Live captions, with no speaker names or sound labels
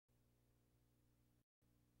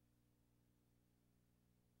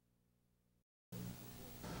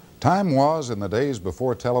Time was, in the days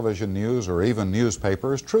before television news or even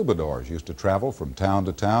newspapers, troubadours used to travel from town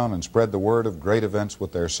to town and spread the word of great events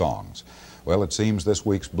with their songs. Well, it seems this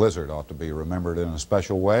week's Blizzard ought to be remembered in a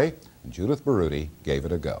special way, and Judith Baroody gave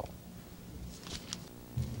it a go.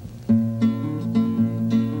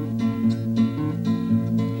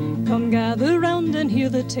 Come gather round and hear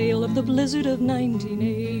the tale of the blizzard of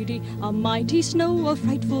 1980. A mighty snow, a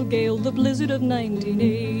frightful gale, the blizzard of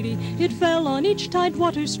 1980. It fell on each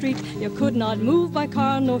tidewater street, you could not move by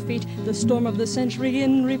car nor feet. The storm of the century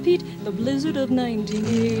in repeat, the blizzard of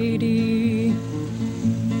 1980.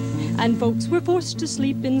 And folks were forced to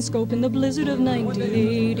sleep in scope in the blizzard of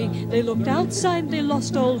 1980. They looked outside, they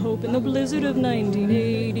lost all hope in the blizzard of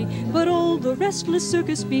 1980. But all the restless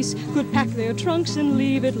circus beasts could pack their trunks and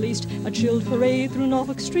leave at least a chilled parade through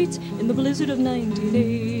Norfolk streets in the blizzard of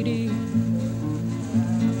 1980.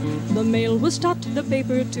 The mail was stopped, the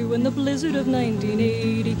paper too, in the blizzard of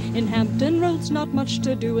 1980. In Hampton Roads, not much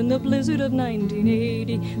to do in the blizzard of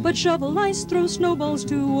 1980. But shovel ice, throw snowballs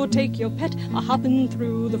too, or take your pet a-hoppin'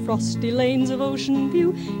 through the frosty lanes of Ocean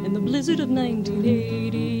View in the blizzard of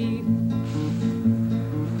 1980.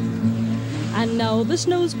 And now the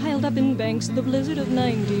snow's piled up in banks, the blizzard of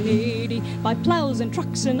 1980, by plows and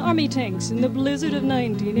trucks and army tanks in the blizzard of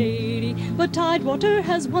 1980. But Tidewater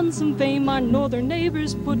has won some fame, our northern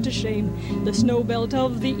neighbors put to shame. The snow belt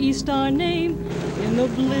of the east our name in the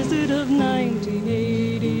blizzard of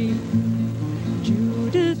 1980.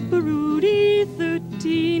 Judith Baroody,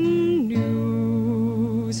 13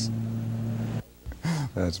 News.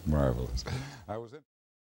 That's marvelous. I was in